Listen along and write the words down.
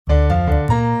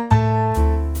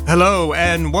Hello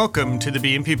and welcome to the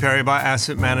BNP Paribas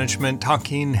Asset Management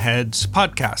Talking Heads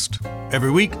podcast.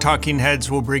 Every week, Talking Heads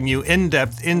will bring you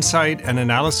in-depth insight and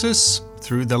analysis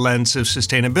through the lens of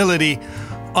sustainability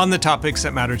on the topics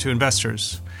that matter to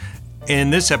investors. In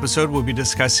this episode, we'll be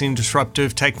discussing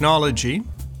disruptive technology.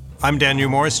 I'm Daniel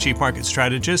Morris, Chief Market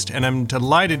Strategist, and I'm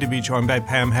delighted to be joined by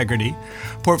Pam Hegarty,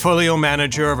 Portfolio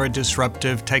Manager of our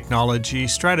Disruptive Technology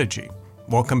Strategy.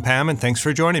 Welcome, Pam, and thanks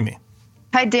for joining me.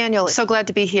 Hi, Daniel. So glad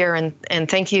to be here, and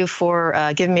thank you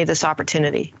for giving me this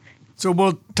opportunity. So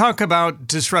we'll talk about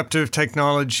disruptive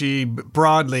technology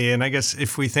broadly, and I guess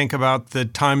if we think about the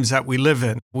times that we live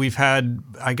in, we've had,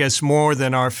 I guess, more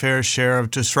than our fair share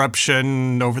of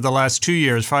disruption over the last 2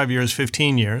 years, 5 years,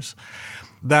 15 years.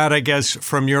 That, I guess,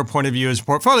 from your point of view as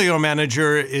portfolio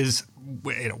manager, is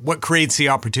what creates the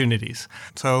opportunities.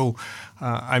 So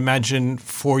I imagine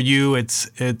for you, it's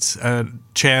a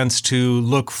chance to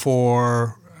look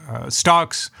for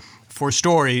stocks, for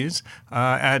stories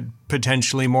at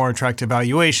potentially more attractive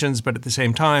valuations. But at the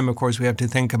same time, of course, we have to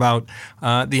think about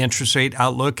the interest rate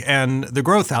outlook and the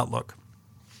growth outlook.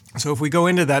 So if we go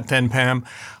into that then, Pam,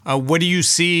 what do you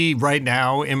see right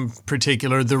now, in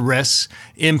particular, the risks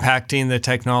impacting the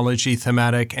technology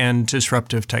thematic and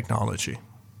disruptive technology?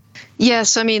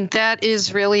 Yes, I mean, that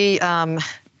is really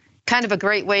kind of a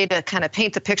great way to kind of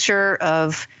paint the picture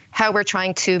of how we're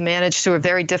trying to manage through a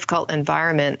very difficult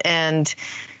environment. And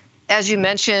as you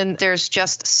mentioned, there's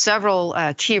just several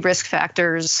key risk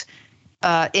factors,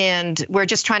 and we're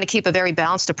just trying to keep a very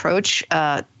balanced approach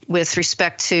with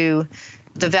respect to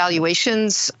the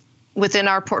valuations within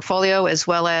our portfolio, as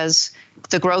well as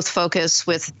the growth focus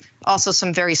with also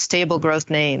some very stable growth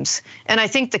names. And I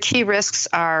think the key risks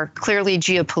are clearly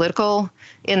geopolitical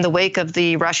in the wake of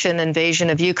the Russian invasion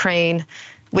of Ukraine,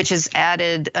 which has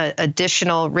added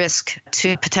additional risk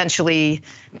to potentially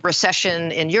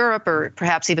recession in Europe or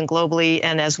perhaps even globally,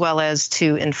 and as well as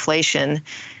to inflation.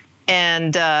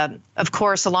 And of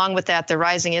course, along with that, the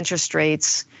rising interest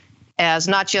rates, as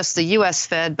not just the U.S.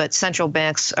 Fed, but central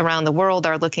banks around the world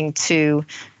are looking to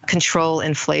control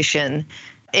inflation.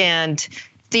 And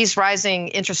these rising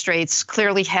interest rates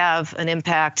clearly have an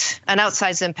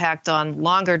outsized impact on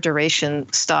longer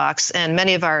duration stocks. And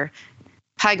many of our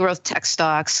high growth tech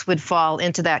stocks would fall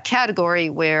into that category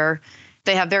where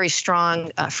they have very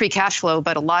strong free cash flow,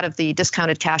 but a lot of the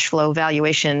discounted cash flow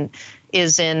valuation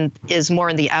is more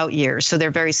in the out years. So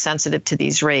they're very sensitive to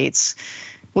these rates.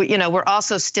 We're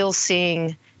also still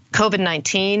seeing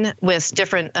COVID-19 with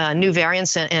different new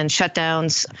variants and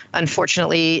shutdowns,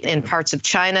 unfortunately, in parts of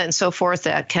China and so forth,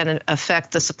 that can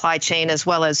affect the supply chain as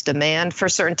well as demand for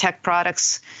certain tech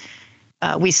products.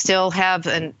 We still have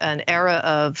an era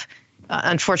of,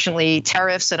 unfortunately,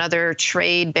 tariffs and other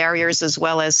trade barriers, as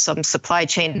well as some supply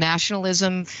chain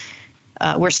nationalism.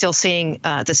 We're still seeing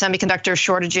the semiconductor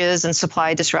shortages and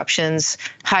supply disruptions,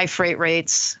 high freight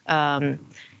rates,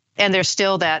 and there's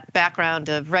still that background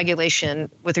of regulation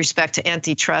with respect to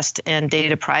antitrust and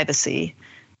data privacy.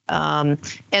 And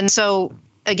so,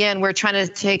 again, we're trying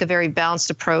to take a very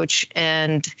balanced approach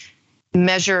and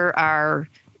measure our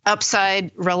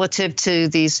upside relative to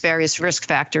these various risk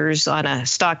factors on a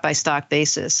stock-by-stock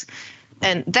basis.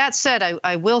 And that said,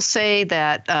 I will say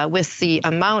that with the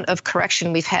amount of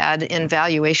correction we've had in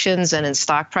valuations and in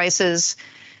stock prices,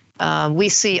 we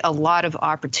see a lot of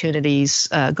opportunities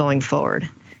going forward.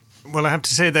 Well, I have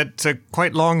to say that's a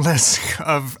quite long list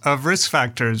of risk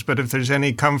factors, but if there's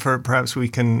any comfort perhaps we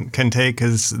can take,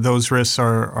 as those risks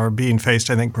are being faced,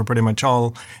 I think, for pretty much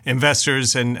all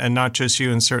investors and not just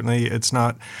you, and certainly it's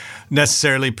not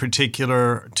necessarily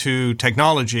particular to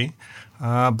technology,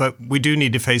 but we do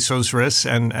need to face those risks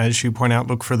and, as you point out,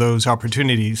 look for those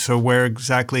opportunities. So where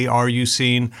exactly are you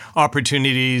seeing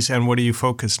opportunities and what are you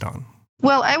focused on?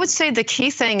 Well, I would say the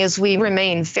key thing is we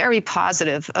remain very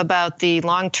positive about the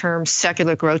long-term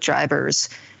secular growth drivers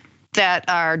that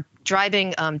are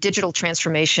driving digital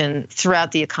transformation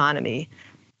throughout the economy.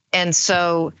 And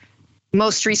so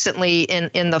most recently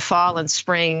in the fall and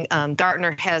spring,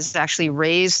 Gartner has actually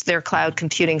raised their cloud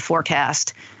computing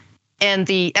forecast. And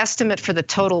the estimate for the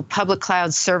total public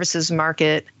cloud services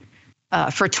market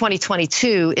for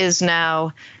 2022 is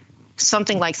now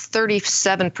something like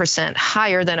 37%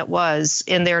 higher than it was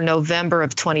in their November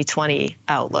of 2020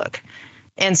 outlook.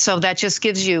 And so that just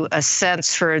gives you a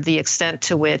sense for the extent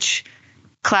to which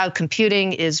cloud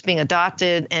computing is being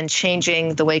adopted and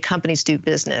changing the way companies do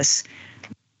business.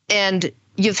 And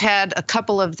you've had a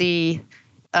couple of the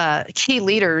key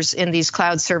leaders in these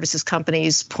cloud services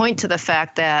companies point to the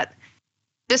fact that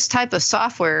this type of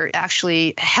software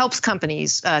actually helps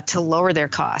companies to lower their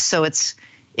costs. So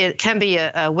it can be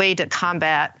a way to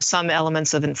combat some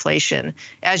elements of inflation.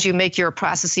 As you make your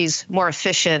processes more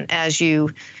efficient, as you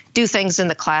do things in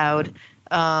the cloud,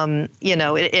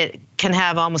 it can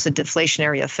have almost a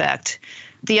deflationary effect.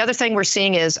 The other thing we're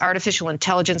seeing is artificial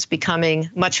intelligence becoming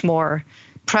much more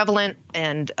prevalent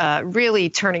and really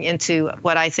turning into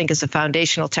what I think is a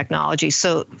foundational technology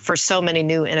for so many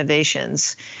new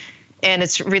innovations. And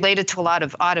it's related to a lot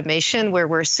of automation, where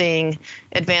we're seeing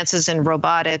advances in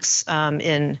robotics,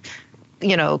 in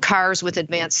cars with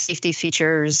advanced safety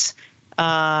features,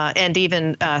 and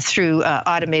even through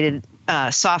automated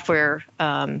software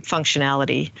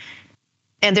functionality.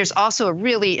 And there's also a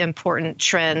really important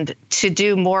trend to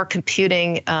do more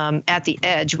computing at the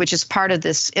edge, which is part of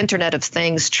this Internet of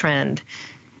Things trend.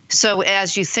 So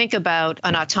as you think about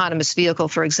an autonomous vehicle,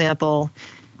 for example,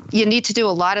 you need to do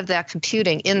a lot of that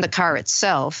computing in the car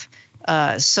itself,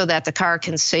 so that the car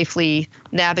can safely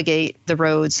navigate the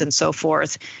roads and so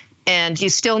forth. And you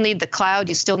still need the cloud,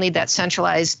 you still need that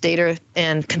centralized data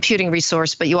and computing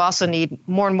resource, but you also need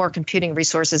more and more computing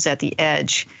resources at the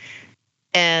edge.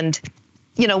 And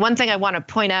one thing I want to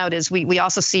point out is we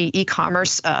also see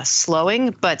e-commerce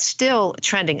slowing, but still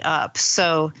trending up.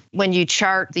 So when you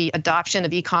chart the adoption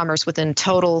of e-commerce within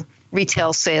total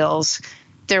retail sales,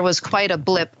 there was quite a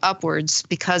blip upwards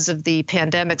because of the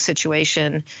pandemic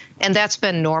situation, and that's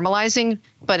been normalizing,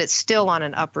 but it's still on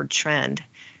an upward trend.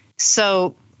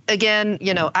 So again,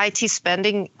 IT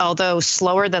spending, although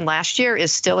slower than last year,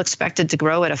 is still expected to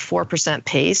grow at a 4%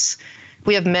 pace.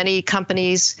 We have many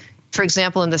companies, for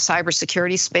example, in the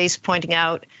cybersecurity space, pointing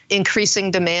out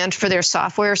increasing demand for their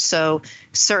software. So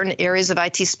certain areas of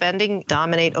IT spending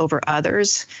dominate over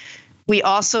others. We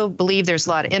also believe there's a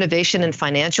lot of innovation in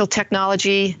financial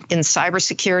technology, in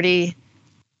cybersecurity,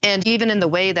 and even in the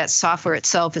way that software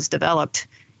itself is developed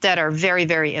that are very,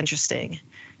 very interesting.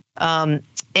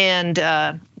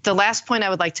 The last point I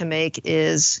would like to make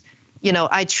is,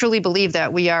 I truly believe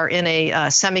that we are in a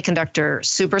semiconductor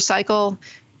super cycle,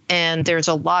 and there's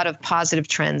a lot of positive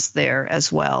trends there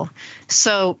as well.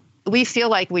 So we feel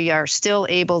like we are still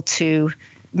able to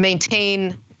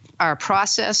maintain our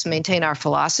process, maintain our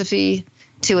philosophy,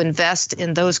 to invest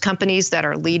in those companies that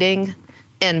are leading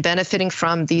and benefiting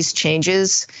from these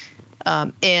changes.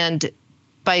 And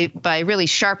by really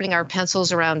sharpening our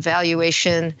pencils around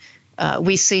valuation,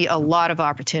 we see a lot of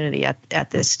opportunity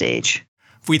at this stage.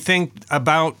 If we think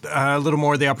about a little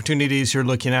more of the opportunities you're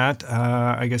looking at,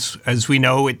 I guess, as we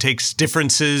know, it takes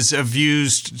differences of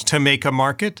views to make a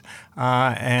market.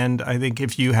 And I think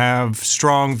if you have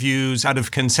strong views out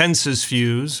of consensus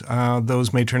views,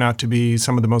 those may turn out to be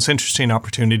some of the most interesting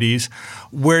opportunities.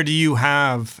 Where do you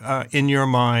have, in your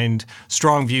mind,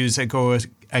 strong views that go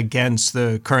against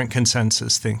the current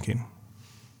consensus thinking?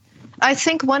 I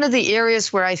think one of the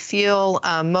areas where I feel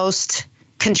most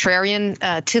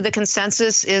contrarian to the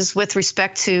consensus is with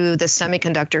respect to the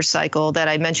semiconductor cycle that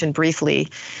I mentioned briefly.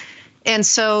 And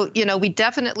so, we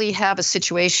definitely have a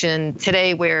situation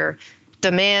today where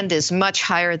demand is much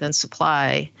higher than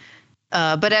supply.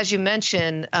 But as you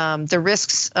mentioned, the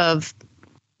risks of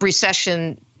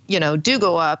recession, do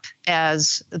go up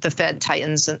as the Fed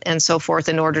tightens and so forth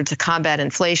in order to combat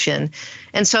inflation.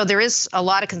 And so there is a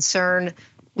lot of concern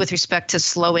with respect to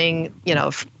slowing,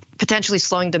 potentially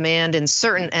slowing demand in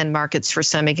certain end markets for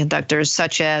semiconductors,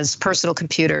 such as personal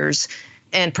computers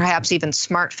and perhaps even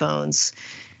smartphones.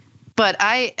 But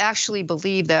I actually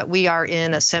believe that we are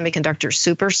in a semiconductor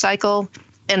super cycle,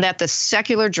 and that the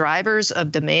secular drivers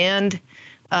of demand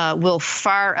will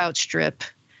far outstrip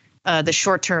the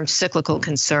short-term cyclical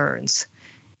concerns.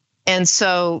 And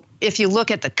so if you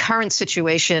look at the current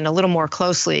situation a little more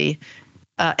closely,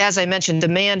 as I mentioned,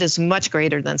 demand is much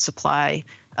greater than supply.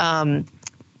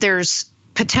 There's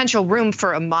potential room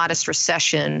for a modest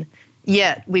recession,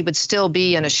 yet we would still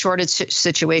be in a shortage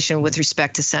situation with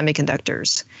respect to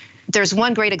semiconductors. There's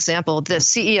one great example. The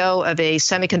CEO of a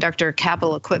semiconductor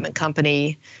capital equipment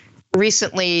company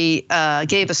recently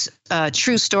gave us a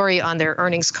true story on their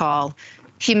earnings call.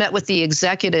 He met with the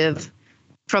executive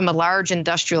from a large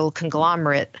industrial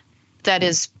conglomerate that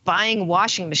is buying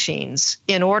washing machines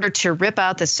in order to rip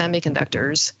out the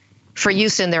semiconductors for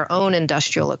use in their own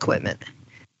industrial equipment.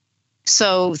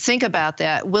 So think about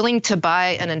that, willing to buy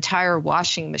an entire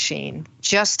washing machine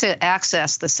just to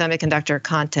access the semiconductor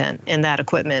content in that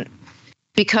equipment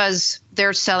because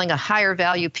they're selling a higher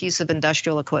value piece of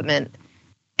industrial equipment,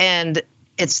 and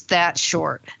it's that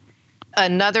short.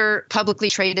 Another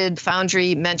publicly traded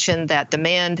foundry mentioned that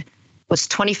demand was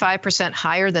 25%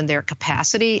 higher than their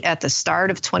capacity at the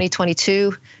start of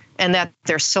 2022, and that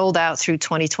they're sold out through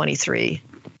 2023.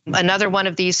 Another one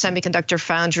of these semiconductor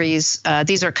foundries,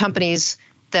 these are companies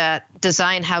that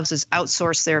design houses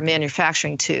outsource their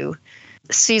manufacturing to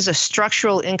sees a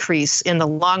structural increase in the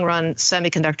long-run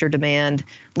semiconductor demand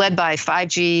led by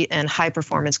 5G and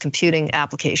high-performance computing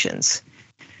applications.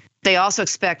 They also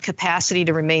expect capacity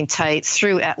to remain tight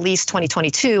through at least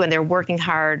 2022, and they're working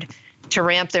hard to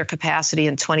ramp their capacity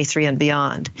in 23 and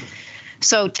beyond.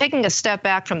 So taking a step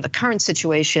back from the current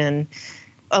situation,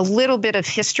 a little bit of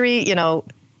history,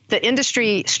 the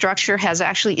industry structure has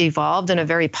actually evolved in a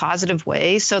very positive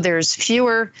way. So there's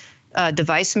fewer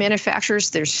device manufacturers,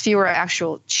 there's fewer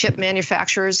actual chip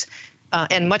manufacturers,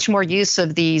 and much more use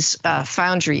of these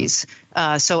foundries.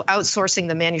 So outsourcing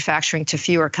the manufacturing to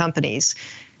fewer companies.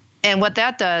 And what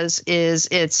that does is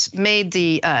it's made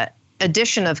the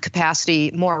addition of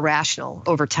capacity more rational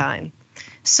over time.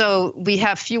 So we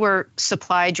have fewer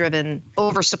supply-driven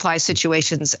oversupply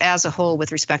situations as a whole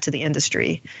with respect to the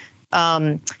industry.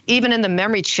 Even in the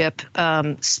memory chip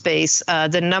space,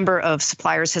 the number of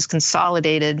suppliers has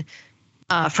consolidated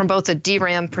from both a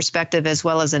DRAM perspective as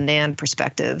well as a NAND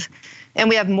perspective. And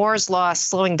we have Moore's law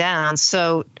slowing down,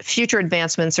 so future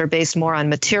advancements are based more on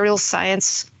materials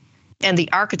science and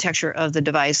the architecture of the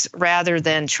device rather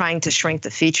than trying to shrink the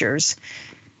features.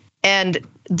 And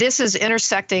this is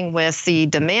intersecting with the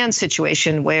demand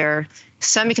situation where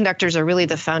semiconductors are really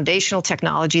the foundational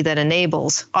technology that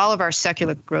enables all of our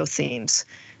secular growth themes.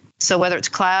 So whether it's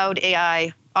cloud,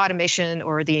 AI, automation,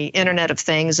 or the Internet of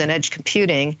Things and edge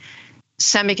computing,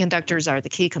 semiconductors are the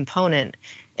key component.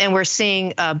 And we're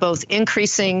seeing both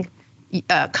increasing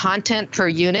content per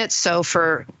unit. So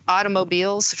for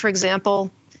automobiles, for example,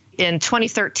 in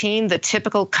 2013, the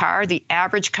typical car, the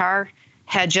average car,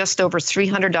 had just over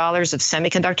 $300 of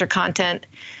semiconductor content.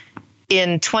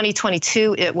 In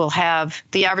 2022,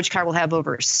 the average car will have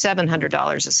over $700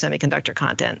 of semiconductor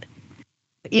content.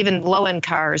 Even low-end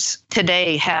cars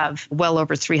today have well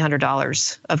over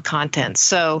 $300 of content.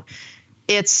 So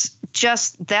it's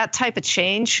just that type of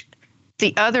change.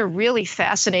 The other really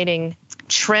fascinating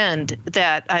trend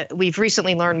that we've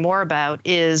recently learned more about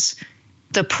is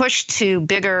the push to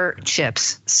bigger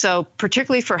chips. So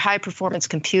particularly for high-performance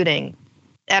computing,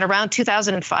 at around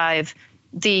 2005,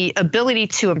 the ability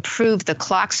to improve the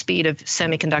clock speed of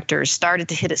semiconductors started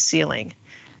to hit a ceiling.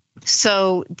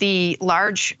 So the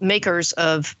large makers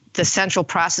of the central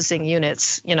processing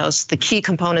units, the key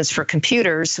components for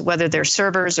computers, whether they're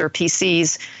servers or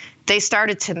PCs, they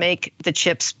started to make the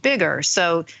chips bigger.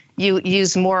 So you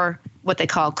use more what they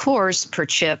call cores per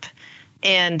chip.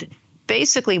 And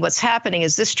basically what's happening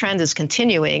is this trend is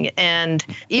continuing. And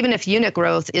even if unit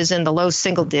growth is in the low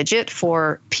single digit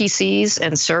for PCs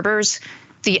and servers,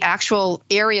 the actual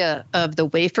area of the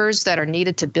wafers that are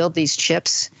needed to build these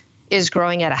chips is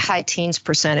growing at a high teens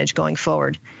percentage going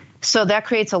forward. So that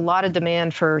creates a lot of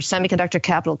demand for semiconductor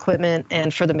capital equipment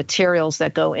and for the materials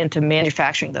that go into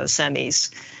manufacturing those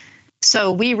semis.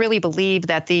 So we really believe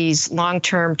that these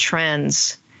long-term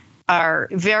trends are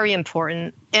very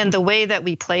important. And the way that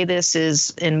we play this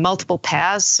is in multiple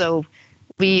paths. So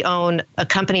we own a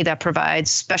company that provides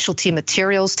specialty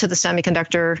materials to the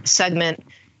semiconductor segment.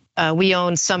 We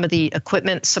own some of the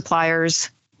equipment suppliers.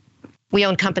 We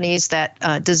own companies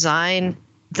that design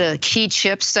the key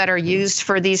chips that are used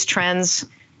for these trends.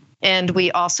 And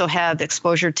we also have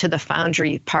exposure to the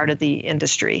foundry part of the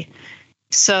industry.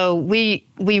 So we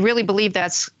really believe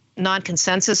that's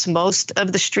non-consensus. Most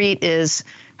of the street is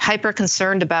hyper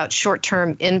concerned about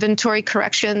short-term inventory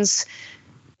corrections.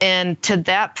 And to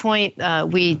that point,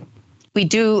 we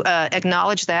do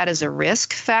acknowledge that as a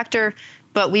risk factor,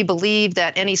 but we believe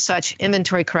that any such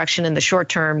inventory correction in the short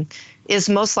term is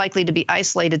most likely to be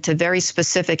isolated to very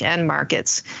specific end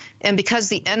markets. And because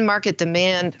the end market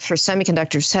demand for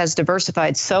semiconductors has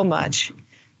diversified so much,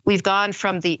 we've gone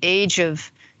from the age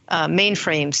of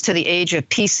mainframes to the age of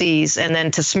PCs and then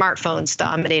to smartphones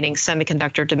dominating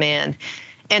semiconductor demand.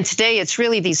 And today it's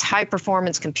really these high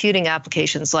performance computing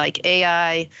applications like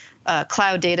AI,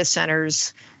 cloud data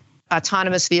centers,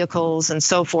 autonomous vehicles, and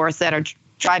so forth that are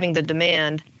driving the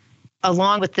demand,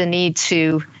 along with the need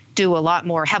to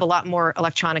have a lot more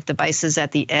electronic devices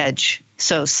at the edge.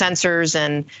 So sensors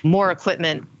and more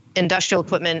equipment, industrial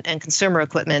equipment and consumer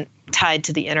equipment tied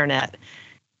to the internet.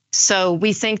 So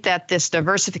we think that this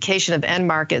diversification of end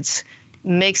markets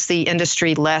makes the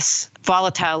industry less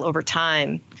volatile over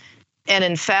time. And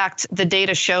in fact, the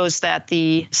data shows that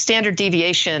the standard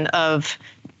deviation of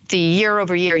the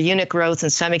year-over-year unit growth in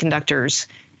semiconductors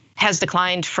has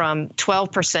declined from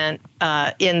 12%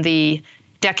 in the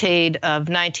decade of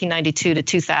 1992 to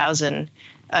 2000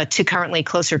 to currently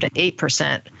closer to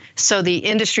 8%. So the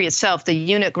industry itself, the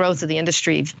unit growth of the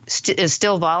industry is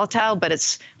still volatile, but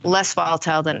it's less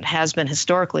volatile than it has been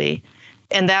historically.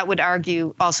 And that would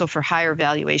argue also for higher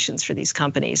valuations for these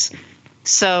companies.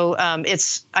 So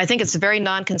I think it's a very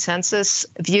non-consensus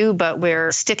view, but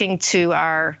we're sticking to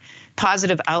our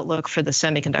positive outlook for the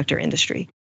semiconductor industry.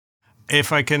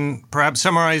 If I can perhaps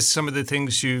summarize some of the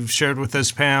things you've shared with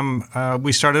us, Pam,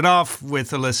 we started off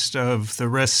with a list of the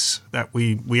risks that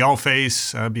we all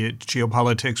face, be it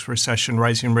geopolitics, recession,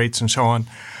 rising rates, and so on.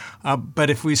 But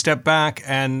if we step back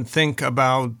and think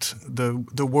about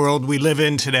the world we live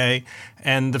in today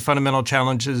and the fundamental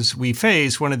challenges we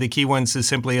face, one of the key ones is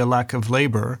simply a lack of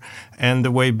labor. And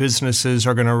the way businesses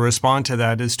are going to respond to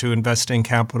that is to invest in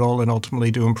capital and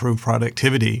ultimately to improve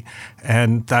productivity.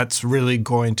 And that's really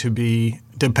going to be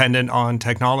dependent on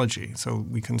technology. So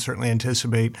we can certainly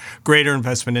anticipate greater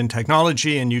investment in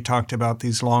technology. And you talked about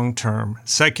these long-term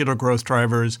secular growth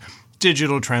drivers,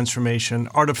 digital transformation,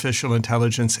 artificial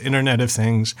intelligence, Internet of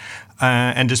Things.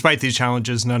 And despite these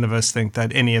challenges, none of us think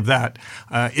that any of that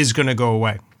is going to go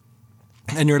away.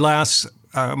 And your last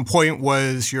point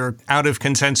was your out of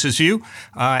consensus view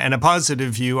and a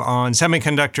positive view on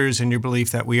semiconductors and your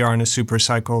belief that we are in a super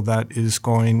cycle that is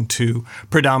going to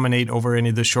predominate over any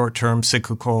of the short-term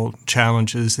cyclical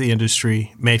challenges the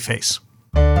industry may face.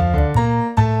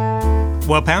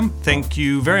 Well, Pam, thank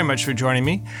you very much for joining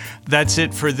me. That's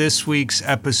it for this week's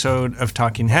episode of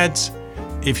Talking Heads.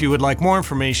 If you would like more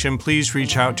information, please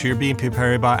reach out to your BNP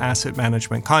Paribas Asset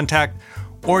Management contact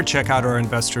or check out our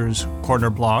Investors Corner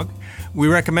blog. We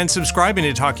recommend subscribing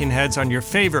to Talking Heads on your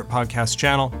favorite podcast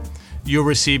channel. You'll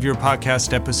receive your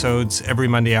podcast episodes every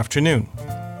Monday afternoon.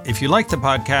 If you like the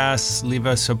podcast, leave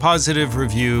us a positive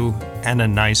review and a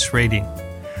nice rating.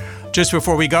 Just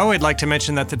before we go, I'd like to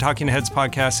mention that the Talking Heads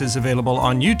podcast is available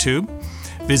on YouTube.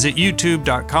 Visit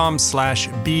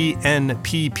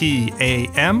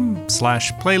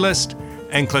youtube.com/BNPPAM/playlist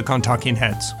and click on Talking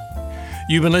Heads.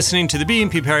 You've been listening to the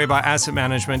BNP Paribas Asset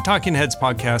Management Talking Heads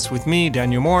podcast with me,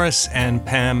 Daniel Morris, and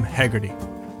Pam Hegarty.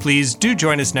 Please do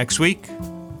join us next week.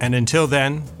 And until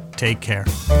then, take care.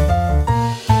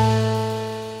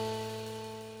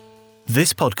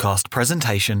 This podcast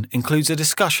presentation includes a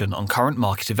discussion on current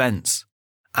market events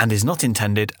and is not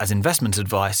intended as investment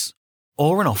advice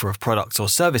or an offer of products or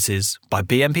services by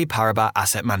BNP Paribas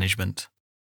Asset Management.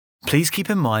 Please keep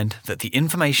in mind that the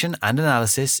information and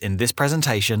analysis in this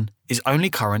presentation is only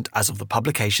current as of the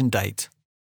publication date.